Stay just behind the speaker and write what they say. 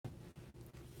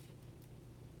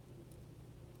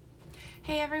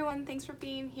Hey everyone, thanks for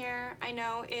being here. I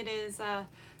know it is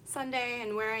Sunday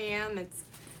and where I am it's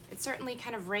certainly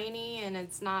kind of rainy and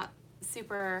it's not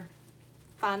super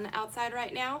fun outside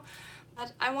right now,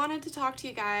 but I wanted to talk to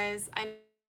you guys. I know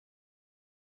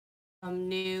some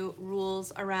new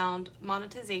rules around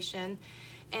monetization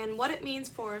and what it means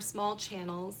for small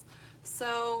channels.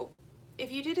 So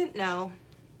if you didn't know,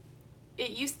 it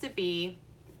used to be,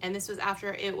 and this was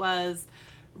after it was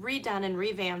redone and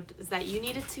revamped, is that you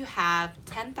needed to have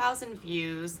 10,000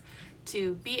 views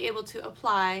to be able to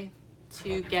apply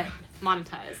to get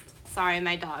monetized. Sorry,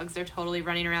 my dogs, they're totally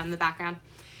running around in the background.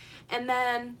 And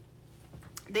then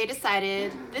they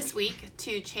decided this week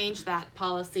to change that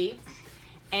policy,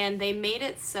 and they made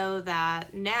it so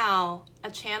that now a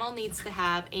channel needs to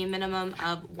have a minimum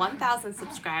of 1,000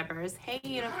 subscribers. Hey,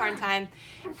 Unicorn Time.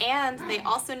 And they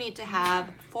also need to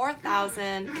have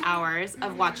 4,000 hours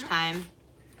of watch time.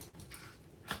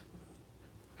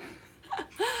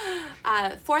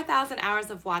 4,000 hours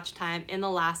of watch time in the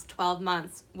last 12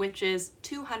 months, which is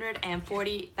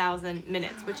 240,000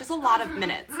 minutes, which is a lot of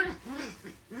minutes.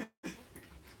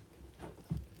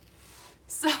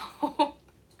 So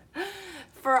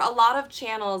for a lot of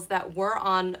channels that were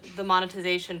on the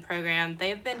monetization program,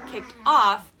 they've been kicked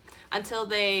off until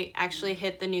they actually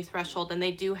hit the new threshold, and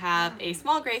they do have a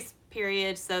small grace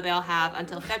period, so they'll have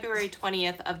until February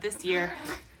 20th of this year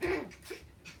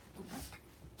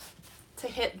to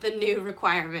hit the new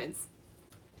requirements.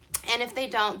 And if they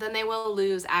don't, then they will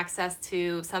lose access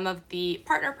to some of the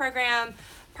partner program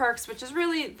perks, which is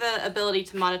really the ability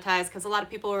to monetize, because a lot of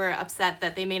people were upset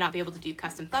that they may not be able to do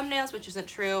custom thumbnails, which isn't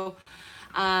true.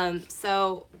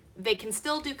 So they can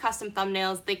still do custom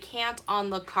thumbnails. They can't on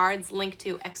the cards link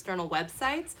to external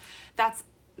websites. That's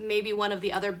maybe one of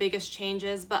the other biggest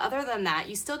changes, but other than that,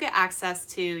 you still get access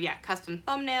to custom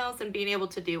thumbnails and being able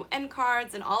to do end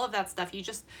cards and all of that stuff. You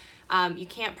just you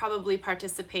can't probably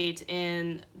participate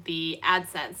in the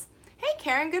AdSense. Hey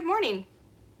Karen, good morning.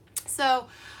 So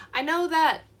I know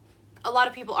that a lot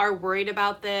of people are worried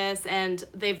about this, and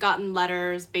they've gotten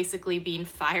letters basically being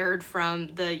fired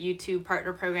from the YouTube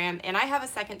partner program. And I have a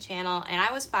second channel, and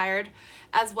I was fired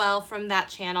as well from that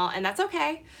channel, and that's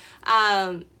okay.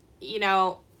 You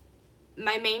know,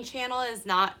 my main channel is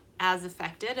not as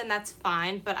affected, and that's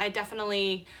fine, but I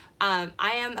definitely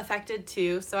I am affected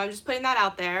too, so I'm just putting that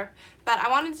out there. But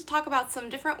I wanted to talk about some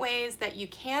different ways that you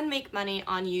can make money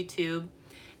on YouTube.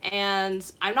 And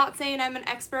I'm not saying I'm an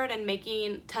expert in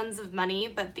making tons of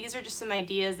money, but these are just some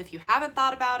ideas if you haven't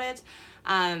thought about it.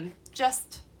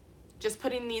 Just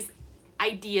putting these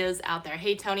ideas out there.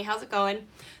 Hey Tony, how's it going?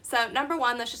 So number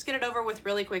one, let's just get it over with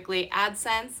really quickly.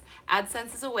 AdSense.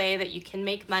 AdSense is a way that you can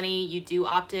make money. You do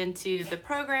opt into the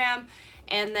program,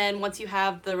 and then once you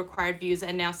have the required views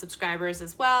and now subscribers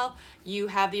as well, you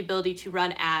have the ability to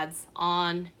run ads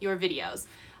on your videos.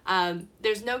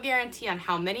 There's no guarantee on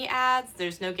how many ads,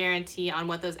 there's no guarantee on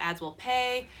what those ads will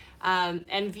pay,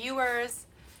 and viewers,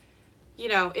 you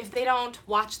know, if they don't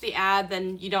watch the ad,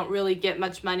 then you don't really get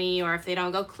much money, or if they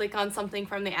don't go click on something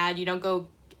from the ad, you don't go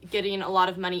getting a lot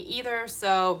of money either.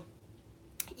 So,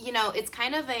 you know, it's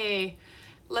kind of a,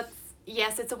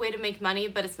 yes, it's a way to make money,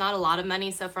 but it's not a lot of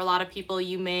money. So for a lot of people,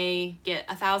 you may get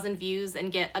 1,000 views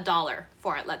and get $1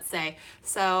 for it, let's say.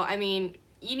 So, I mean,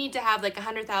 you need to have like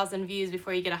 100,000 views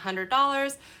before you get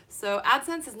 $100. So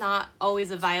AdSense is not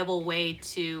always a viable way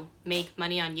to make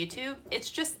money on YouTube. It's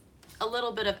just a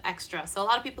little bit of extra. So a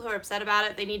lot of people who are upset about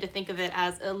it, they need to think of it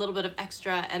as a little bit of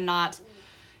extra and not,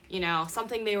 you know,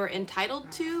 something they were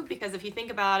entitled to. Because if you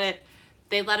think about it,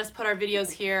 they let us put our videos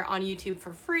here on YouTube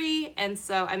for free. And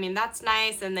so, I mean, that's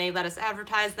nice. And they let us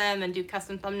advertise them and do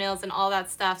custom thumbnails and all that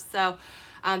stuff. So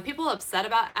people upset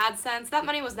about AdSense. That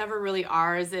money was never really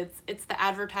ours. It's the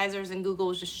advertisers, and Google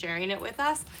was just sharing it with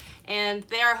us. And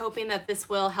they are hoping that this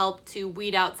will help to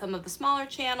weed out some of the smaller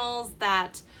channels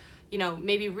that, you know,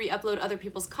 maybe re-upload other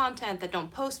people's content that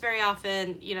don't post very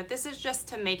often. You know, this is just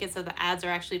to make it so the ads are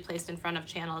actually placed in front of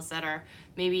channels that are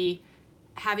maybe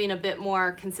having a bit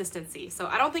more consistency. So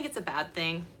I don't think it's a bad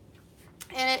thing.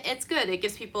 And it's good. It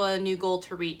gives people a new goal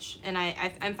to reach, and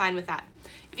I'm fine with that.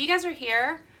 If you guys are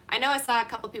here, I know I saw a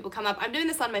couple people come up. I'm doing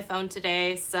this on my phone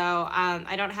today, so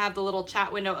I don't have the little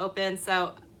chat window open,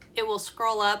 so it will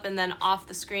scroll up and then off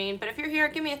the screen. But if you're here,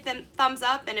 give me a thumbs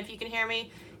up, and if you can hear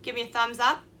me, give me a thumbs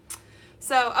up.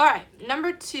 So, all right,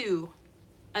 number two,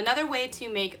 another way to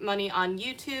make money on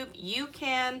YouTube, you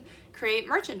can create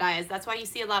merchandise. That's why you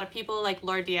see a lot of people like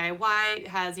Lord DIY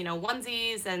has,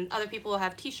 onesies, and other people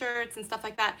have t-shirts and stuff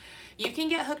like that. You can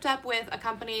get hooked up with a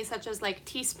company such as like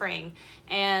Teespring,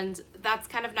 and that's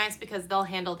kind of nice because they'll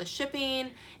handle the shipping,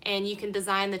 and you can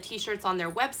design the t-shirts on their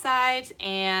website,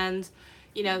 and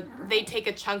they take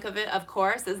a chunk of it, of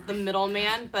course, as the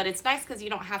middleman, but it's nice because you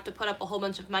don't have to put up a whole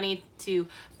bunch of money to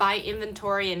buy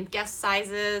inventory and guess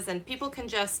sizes, and people can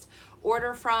just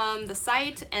order from the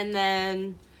site and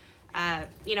then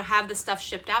have the stuff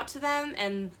shipped out to them,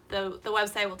 and the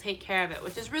website will take care of it,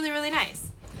 which is really, really nice.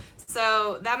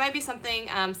 So that might be something.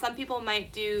 Some people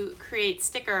might create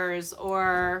stickers,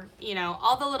 or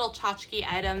all the little tchotchke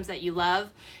items that you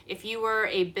love. If you were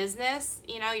a business,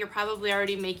 you're probably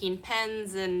already making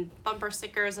pens and bumper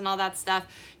stickers and all that stuff.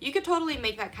 You could totally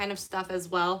make that kind of stuff as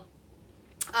well.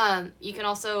 You can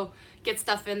also get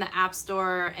stuff in the App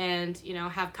Store and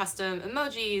have custom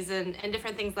emojis and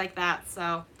different things like that.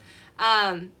 So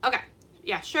okay,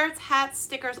 yeah, shirts, hats,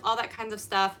 stickers, all that kinds of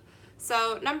stuff.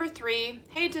 So number 3,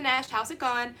 hey Dinesh, how's it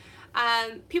going?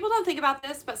 People don't think about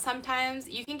this, but sometimes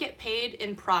you can get paid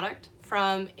in product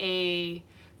from a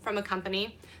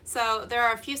company. So there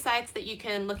are a few sites that you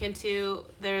can look into.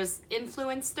 There's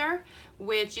Influencer,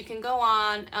 which you can go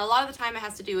on. A lot of the time it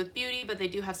has to do with beauty, but they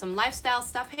do have some lifestyle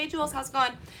stuff. Hey Jules, how's it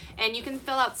going? And you can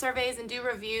fill out surveys and do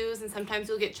reviews, and sometimes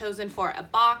you'll get chosen for a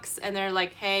box, and they're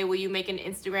like, hey, will you make an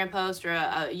Instagram post or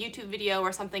a YouTube video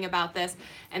or something about this?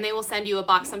 And they will send you a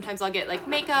box. Sometimes I'll get like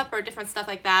makeup or different stuff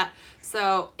like that.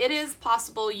 So it is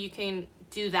possible you can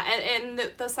do that,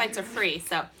 and those sites are free.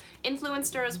 So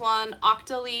Influencer is one,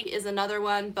 Octoly is another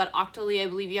one, but Octoly, I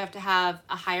believe you have to have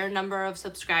a higher number of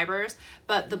subscribers,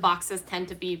 but the boxes tend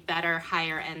to be better,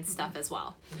 higher end stuff as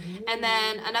well. And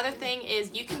then another thing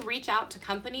is you can reach out to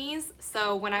companies.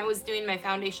 So when I was doing my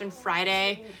Foundation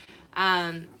Friday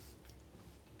videos,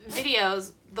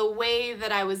 the way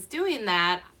that I was doing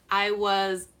that, I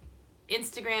was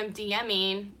Instagram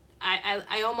DMing,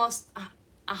 I almost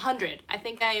 100. I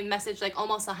think I messaged like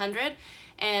almost 100.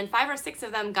 And 5 or 6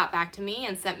 of them got back to me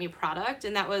and sent me product,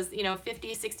 and that was $50,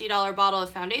 $60 bottle of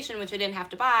foundation, which I didn't have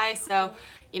to buy. So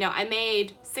I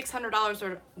made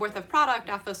 $600 worth of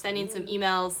product off of sending some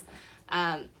emails.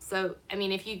 So I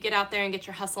mean, if you get out there and get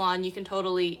your hustle on, you can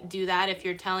totally do that. If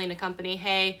you're telling a company,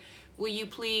 hey, will you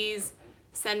please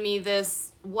send me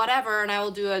this whatever, and I will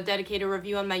do a dedicated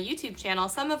review on my YouTube channel,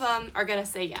 some of them are gonna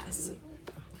say yes.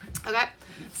 Okay,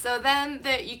 so then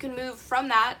you can move from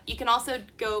that. You can also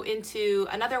go into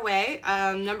another way.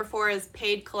 Number 4 is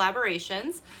paid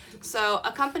collaborations. So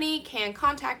a company can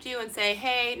contact you and say,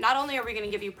 hey, not only are we going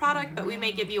to give you product, but we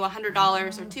may give you $100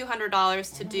 or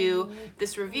 $200 to do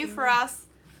this review for us.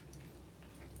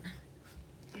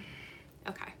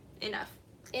 Okay, enough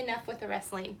with the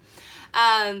wrestling.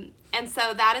 And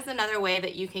so that is another way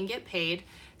that you can get paid.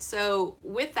 So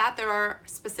with that, there are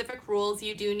specific rules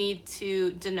you do need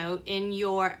to denote in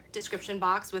your description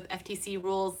box with FTC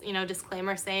rules,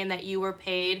 disclaimer saying that you were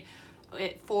paid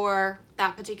for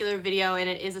that particular video and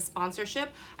it is a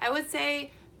sponsorship. I would say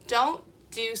don't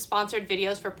do sponsored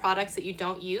videos for products that you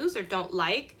don't use or don't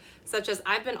like, such as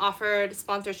I've been offered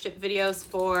sponsorship videos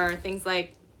for things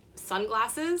like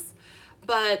sunglasses,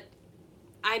 but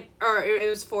it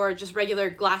was for just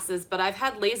regular glasses, but I've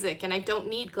had LASIK and I don't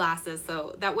need glasses,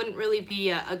 so that wouldn't really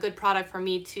be a good product for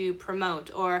me to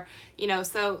promote, or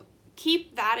so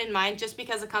keep that in mind. Just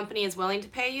because a company is willing to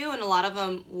pay you, and a lot of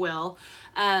them will,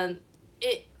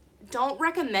 don't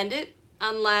recommend it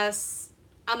unless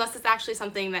it's actually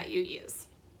something that you use.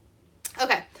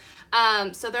 Okay,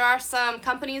 so there are some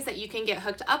companies that you can get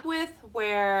hooked up with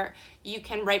where you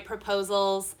can write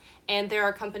proposals, and there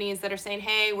are companies that are saying,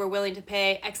 hey, we're willing to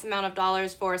pay X amount of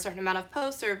dollars for a certain amount of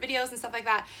posts or videos and stuff like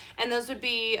that. And those would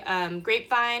be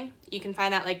Grapevine. You can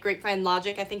find that like Grapevine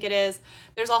Logic, I think it is.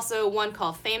 There's also one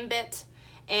called FameBit.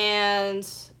 And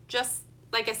just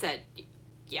like I said,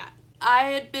 yeah, I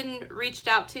had been reached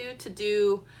out to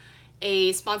do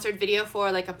a sponsored video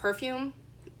for like a perfume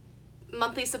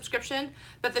monthly subscription,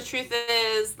 but the truth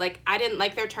is, like, I didn't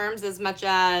like their terms as much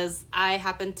as I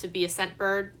happened to be a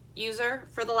Scentbird user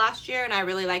for the last year and I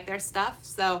really like their stuff,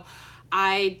 so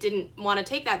I didn't want to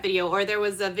take that video. Or there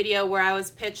was a video where I was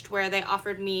pitched where they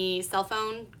offered me cell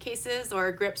phone cases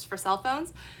or grips for cell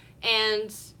phones,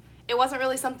 and it wasn't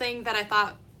really something that I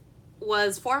thought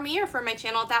was for me or for my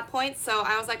channel at that point, so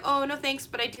I was like, oh, no thanks.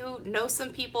 But I do know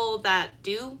some people that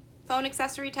do phone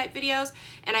accessory type videos,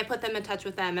 and I put them in touch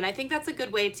with them. And I think that's a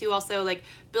good way to also like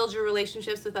build your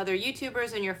relationships with other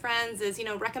YouTubers and your friends, is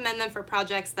recommend them for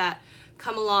projects that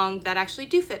come along that actually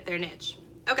do fit their niche.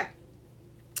 Okay,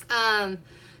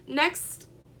 next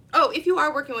Oh, if you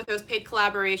are working with those paid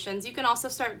collaborations, you can also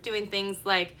start doing things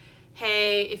like,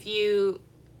 hey, if you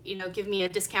give me a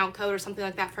discount code or something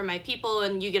like that for my people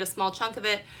and you get a small chunk of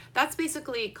it, that's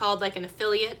basically called like an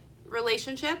affiliate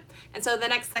relationship. And so the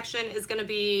next section is going to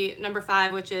be number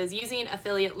 5, which is using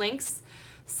affiliate links.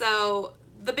 So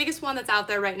the biggest one that's out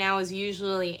there right now is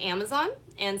usually Amazon.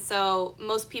 And so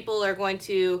most people are going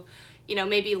to,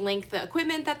 maybe link the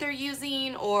equipment that they're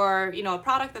using or, a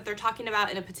product that they're talking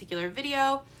about in a particular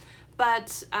video.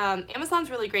 But Amazon's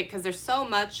really great because there's so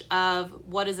much of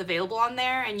what is available on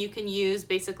there, and you can use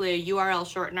basically a URL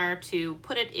shortener to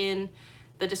put it in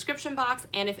the description box.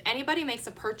 And if anybody makes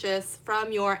a purchase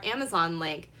from your Amazon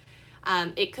link,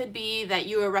 it could be that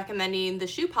you are recommending the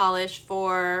shoe polish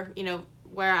for,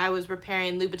 where I was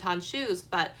repairing Louboutin shoes,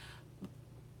 but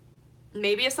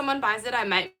maybe if someone buys it, I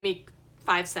might make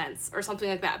 5 cents or something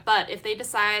like that. But if they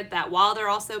decide that while they're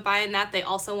also buying that, they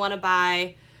also want to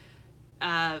buy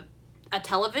a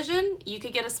television, you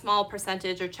could get a small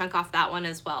percentage or chunk off that one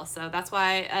as well. So that's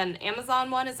why an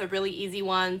Amazon one is a really easy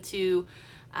one to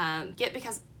get,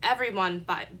 because everyone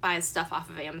buys stuff off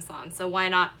of Amazon. So why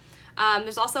not?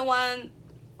 There's also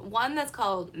one that's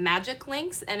called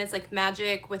MagicLinks, and it's like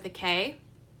magic with a K.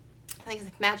 I think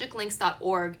it's like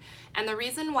magiclinks.org. And the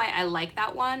reason why I like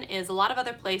that one is a lot of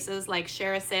other places like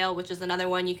Share a Sale, which is another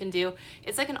one you can do.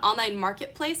 It's like an online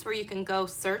marketplace where you can go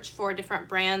search for different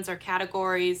brands or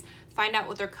categories, find out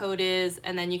what their code is,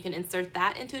 and then you can insert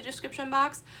that into a description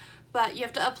box. But you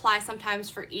have to apply sometimes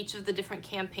for each of the different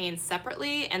campaigns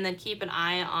separately and then keep an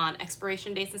eye on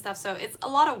expiration dates and stuff. So it's a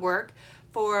lot of work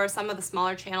for some of the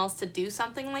smaller channels to do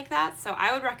something like that. So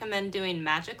I would recommend doing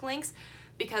MagicLinks,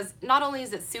 because not only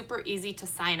is it super easy to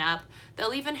sign up,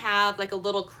 they'll even have like a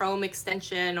little Chrome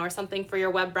extension or something for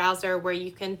your web browser where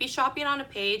you can be shopping on a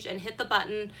page and hit the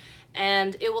button,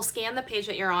 and it will scan the page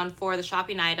that you're on for the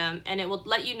shopping item, and it will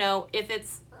let you know if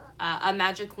it's a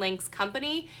MagicLinks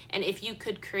company and if you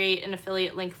could create an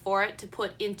affiliate link for it to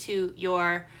put into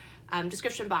your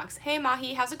description box. Hey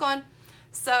Mahi, how's it going?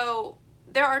 So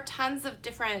there are tons of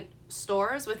different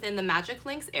stores within the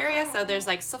MagicLinks area. So there's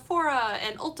like Sephora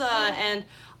and Ulta and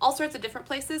all sorts of different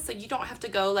places. So you don't have to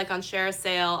go like on Share a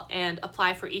Sale and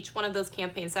apply for each one of those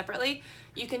campaigns separately.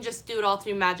 You can just do it all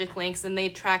through MagicLinks, and they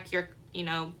track your,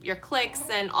 your clicks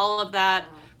and all of that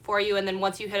for you. And then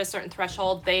once you hit a certain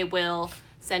threshold, they will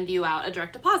send you out a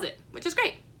direct deposit, which is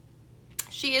great.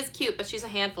 She is cute, but she's a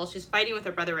handful. She's fighting with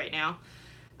her brother right now.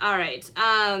 All right.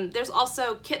 There's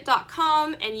also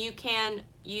kit.com, and you can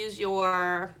use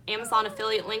your Amazon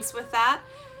affiliate links with that.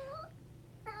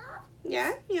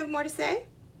 Yeah, you have more to say?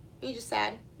 You just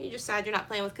sad. You're not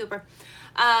playing with Cooper.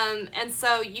 And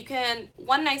so you can,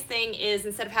 one nice thing is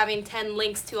instead of having 10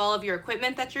 links to all of your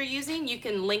equipment that you're using, you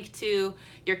can link to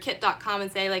your kit.com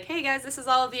and say like, hey guys, this is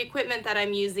all of the equipment that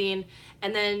I'm using.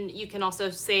 And then you can also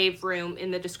save room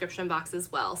in the description box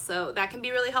as well. So that can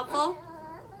be really helpful.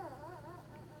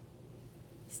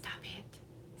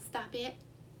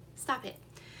 Stop it.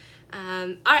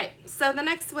 All right, so the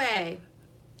next way,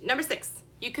 number 6,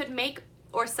 you could make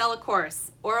or sell a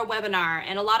course or a webinar.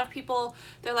 And a lot of people,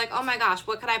 they're like, oh my gosh,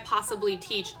 what could I possibly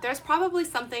teach? There's probably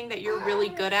something that you're really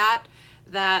good at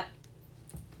that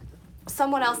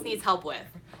someone else needs help with.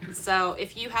 So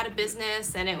if you had a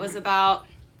business and it was about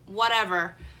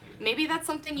whatever, maybe that's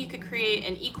something you could create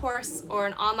an e-course or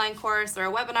an online course or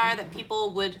a webinar that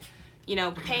people would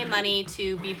pay money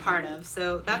to be part of.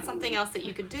 So that's something else that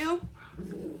you could do.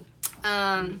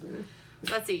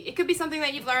 Let's see, it could be something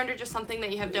that you've learned or just something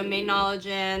that you have domain knowledge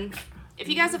in. If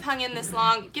you guys have hung in this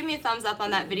long, give me a thumbs up on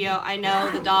that video. I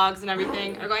know the dogs and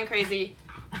everything are going crazy.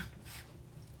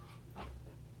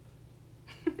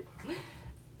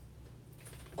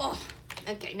 Oh,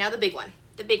 okay, now the big one.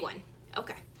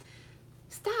 Okay.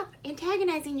 Stop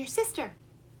antagonizing your sister.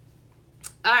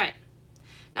 All right.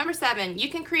 Number 7, you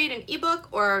can create an ebook,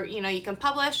 or you can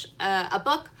publish a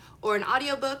book or an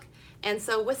audiobook. And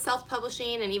so with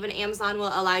self-publishing, and even Amazon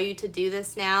will allow you to do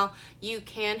this now, you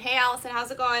can, hey Allison, how's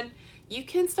it going? You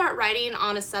can start writing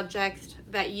on a subject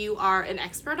that you are an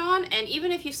expert on, and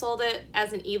even if you sold it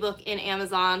as an ebook in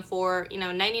Amazon for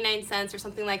 99 cents or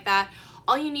something like that,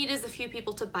 all you need is a few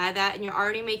people to buy that, and you're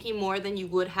already making more than you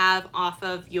would have off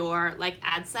of your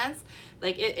AdSense.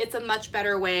 Like it's a much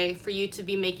better way for you to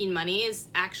be making money, is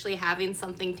actually having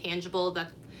something tangible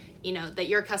that that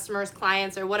your customers,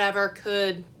 clients, or whatever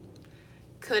could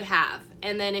have.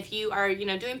 And then if you are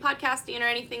doing podcasting or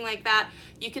anything like that,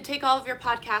 you could take all of your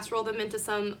podcasts, roll them into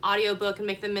some audiobook and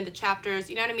make them into chapters.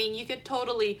 You know what I mean? You could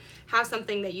totally have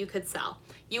something that you could sell.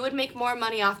 You would make more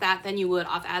money off that than you would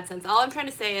off AdSense. All I'm trying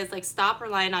to say is stop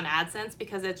relying on AdSense,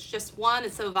 because it's just, one,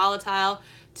 it's so volatile.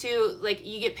 to, like,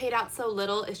 you get paid out so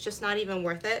little, it's just not even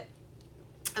worth it.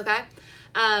 Okay.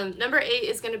 Number 8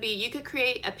 is going to be, you could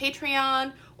create a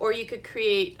Patreon, or you could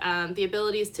create the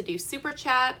abilities to do super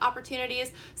chat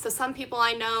opportunities. So some people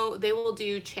I know, they will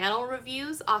do channel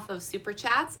reviews off of super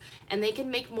chats, and they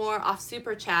can make more off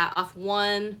super chat, off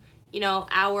one,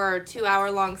 hour or 2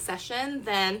 hour long session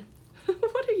than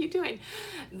what are you doing?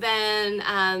 Than,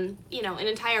 an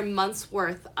entire month's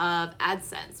worth of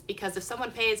AdSense. Because if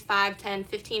someone pays $5, $10,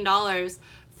 $15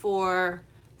 for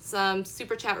some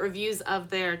super chat reviews of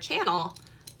their channel,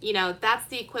 that's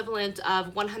the equivalent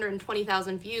of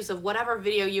 120,000 views of whatever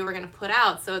video you were going to put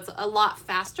out. So it's a lot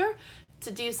faster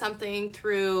to do something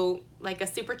through like a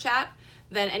super chat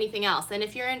than anything else. And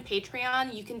if you're in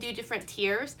Patreon, you can do different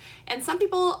tiers. And some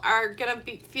people are going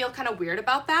to feel kind of weird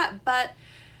about that, but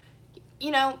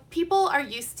people are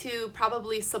used to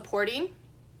probably supporting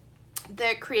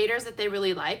the creators that they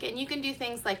really like, and you can do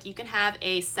things like, you can have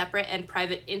a separate and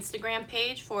private Instagram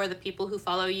page for the people who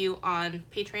follow you on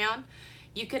Patreon.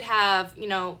 You could have,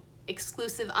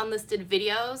 exclusive unlisted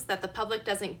videos that the public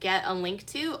doesn't get a link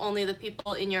to, only the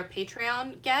people in your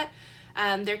Patreon get.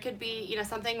 There could be,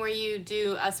 something where you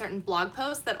do a certain blog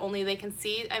post that only they can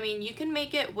see. I mean, you can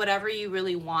make it whatever you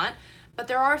really want, but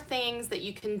there are things that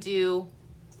you can do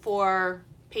for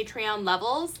Patreon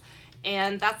levels,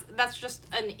 and that's just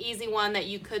an easy one that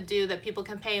you could do, that people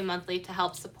can pay monthly to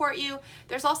help support you.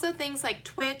 There's also things like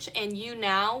Twitch and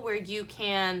YouNow, where you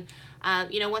can,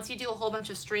 once you do a whole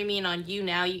bunch of streaming on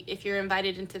YouNow, if you're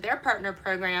invited into their partner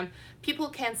program, people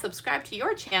can subscribe to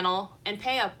your channel and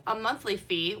pay a monthly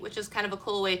fee, which is kind of a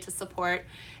cool way to support.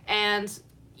 And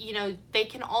they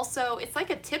can also, it's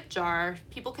like a tip jar.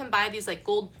 People can buy these like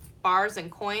gold bars and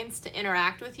coins to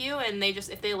interact with you, and they just,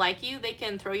 if they like you, they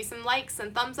can throw you some likes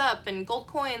and thumbs up and gold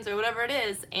coins or whatever it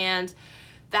is, and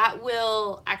that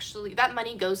will actually, that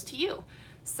money goes to you.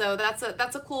 So that's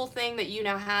a cool thing that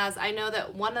YouNow has. I know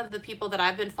that one of the people that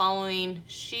I've been following,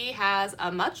 she has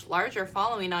a much larger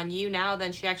following on YouNow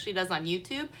than she actually does on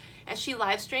YouTube, and she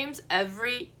live streams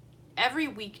every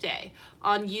weekday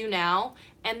on YouNow,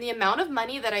 and the amount of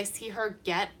money that I see her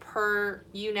get per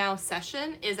YouNow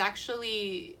session is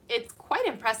actually, it's quite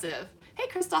impressive. Hey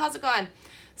Crystal, how's it going?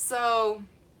 So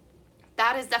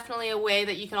that is definitely a way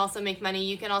that you can also make money.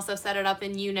 You can also set it up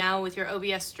in YouNow with your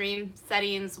OBS stream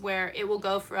settings, where it will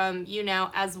go from YouNow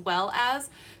as well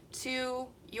as to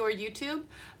your YouTube.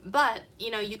 But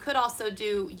you could also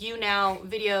do YouNow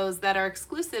videos that are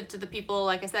exclusive to the people,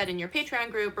 like I said, in your Patreon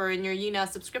group or in your YouNow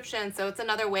subscription. So it's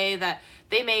another way that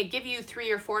they may give you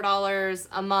 $3 or $4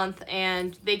 a month,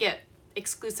 and they get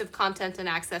exclusive content and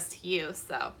access to you.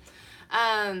 So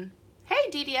hey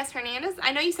DDS Hernandez,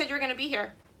 I know you said you were going to be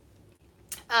here.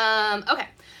 Okay,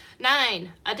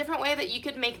 9, a different way that you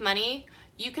could make money.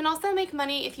 You can also make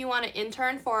money if you want to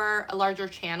intern for a larger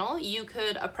channel. You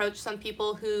could approach some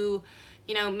people who,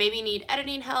 maybe need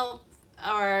editing help,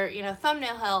 or,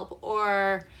 thumbnail help,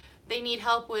 or they need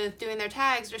help with doing their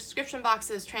tags, description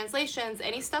boxes, translations,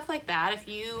 any stuff like that. If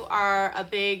you are a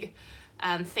big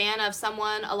fan of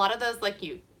someone, a lot of those, like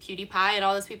PewDiePie and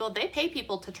all those people, they pay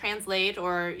people to translate,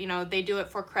 or, they do it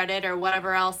for credit or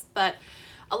whatever else. But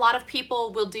a lot of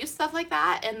people will do stuff like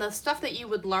that, and the stuff that you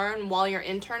would learn while you're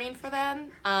interning for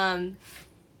them,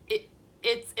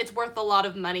 it's worth a lot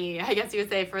of money, I guess you would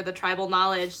say, for the tribal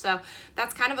knowledge. So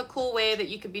that's kind of a cool way that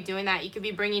you could be doing that. You could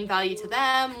be bringing value to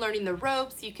them, learning the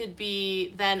ropes. You could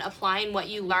be then applying what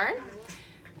you learn.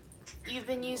 You've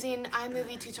been using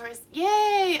iMovie tutorials.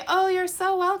 Yay! Oh, you're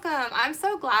so welcome. I'm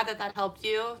so glad that helped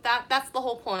you. That's the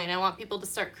whole point. I want people to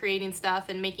start creating stuff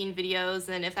and making videos,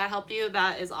 and if that helped you,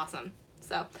 that is awesome.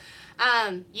 So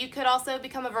you could also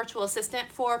become a virtual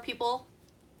assistant for people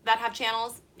that have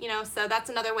channels, so that's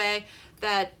another way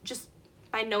that, just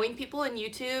by knowing people in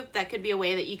YouTube, that could be a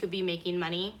way that you could be making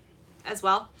money as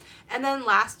well. And then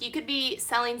last, you could be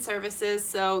selling services.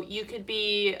 So you could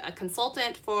be a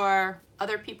consultant for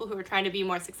other people who are trying to be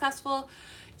more successful.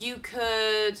 You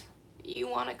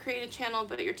want to create a channel,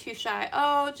 but you're too shy.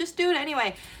 Oh, just do it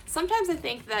anyway. Sometimes I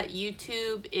think that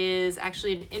YouTube is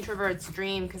actually an introvert's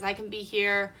dream, because I can be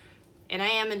here, and I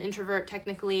am an introvert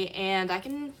technically, and I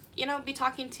can, be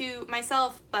talking to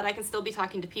myself, but I can still be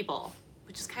talking to people,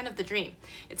 which is kind of the dream.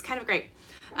 It's kind of great.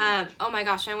 Oh my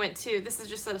gosh, this is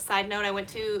just a side note, I went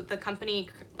to the company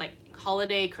like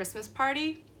holiday Christmas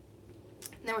party,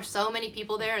 and there were so many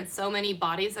people there and so many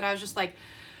bodies that I was just like,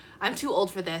 I'm too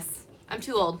old for this. I'm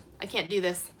too old. I can't do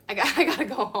this. I gotta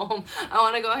go home. I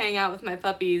want to go hang out with my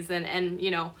puppies and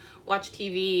watch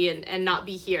TV and not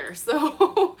be here.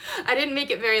 So I didn't make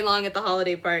it very long at the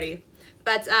holiday party.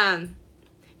 But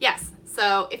yes,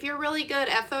 So if you're really good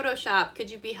at Photoshop, could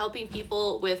you be helping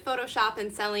people with Photoshop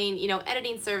and selling, you know,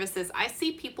 editing services? I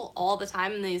see people all the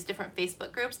time in these different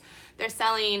Facebook groups. They're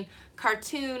selling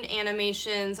cartoon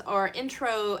animations or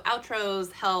intro,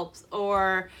 outros helps,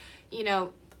 or, you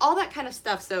know, all that kind of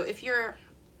stuff. So if you're,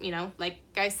 you know, like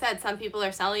I said, some people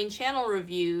are selling channel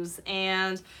reviews,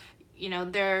 and, you know,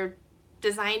 they're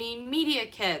designing media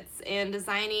kits and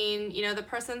designing, you know, the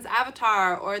person's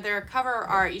avatar or their cover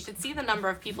art. You should see the number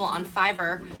of people on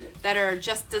Fiverr that are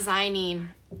just designing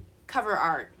cover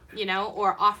art, you know,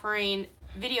 or offering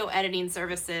video editing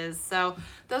services. So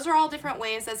those are all different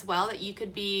ways as well that you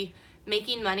could be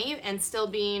making money and still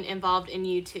being involved in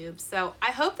YouTube. So I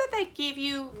hope that they gave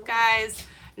you guys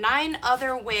 9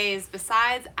 other ways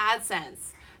besides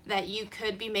AdSense that you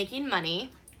could be making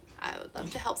money. I would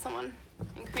love to help someone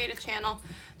and create a channel.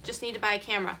 Just need to buy a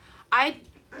camera.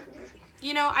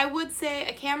 You know, I would say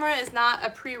a camera is not a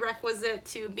prerequisite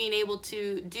to being able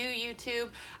to do YouTube.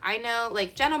 I know,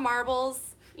 like Jenna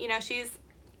Marbles, you know, she's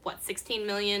what, 16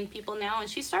 million people now, and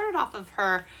she started off of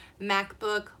her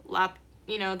MacBook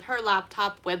you know, her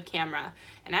laptop web camera.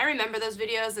 And I remember those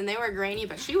videos, and they were grainy,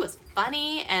 but she was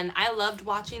funny and I loved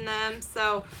watching them.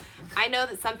 So I know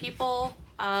that some people,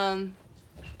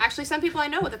 actually some people I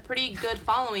know with a pretty good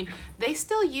following, they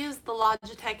still use the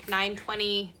Logitech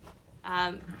 920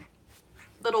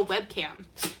 little webcam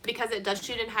because it does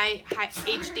shoot in high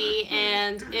HD,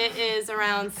 and it is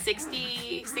around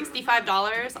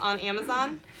 $65 on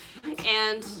Amazon.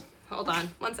 And hold on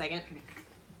one second.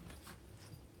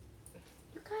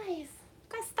 You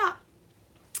guys stop.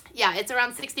 Yeah, it's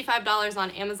around $65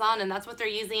 on Amazon, and that's what they're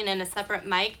using in a separate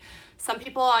mic. Some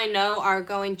people I know are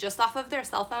going just off of their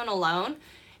cell phone alone,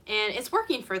 and it's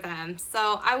working for them.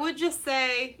 So I would just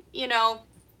say, you know,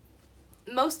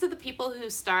 most of the people who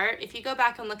start, if you go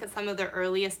back and look at some of their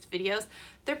earliest videos,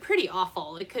 they're pretty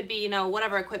awful. It could be, you know,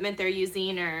 whatever equipment they're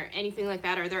using or anything like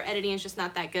that, or their editing is just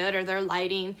not that good, or their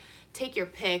lighting. Take your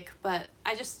pick. But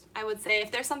I would say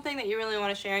if there's something that you really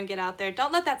want to share and get out there,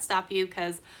 don't let that stop you,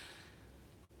 because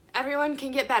everyone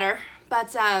can get better.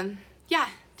 But yeah,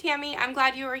 Tammy, I'm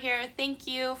glad you were here. Thank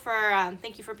you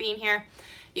for being here.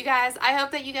 You guys, I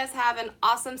hope that you guys have an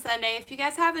awesome Sunday. If you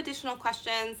guys have additional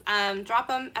questions, drop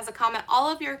them as a comment. All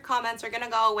of your comments are going to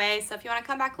go away, so if you want to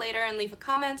come back later and leave a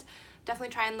comment,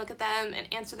 definitely try and look at them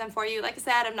and answer them for you. Like I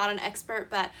said, I'm not an expert,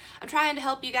 but I'm trying to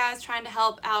help you guys, trying to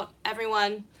help out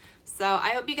everyone. So I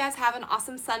hope you guys have an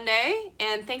awesome Sunday,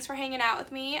 and thanks for hanging out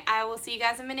with me. I will see you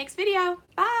guys in my next video.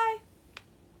 Bye!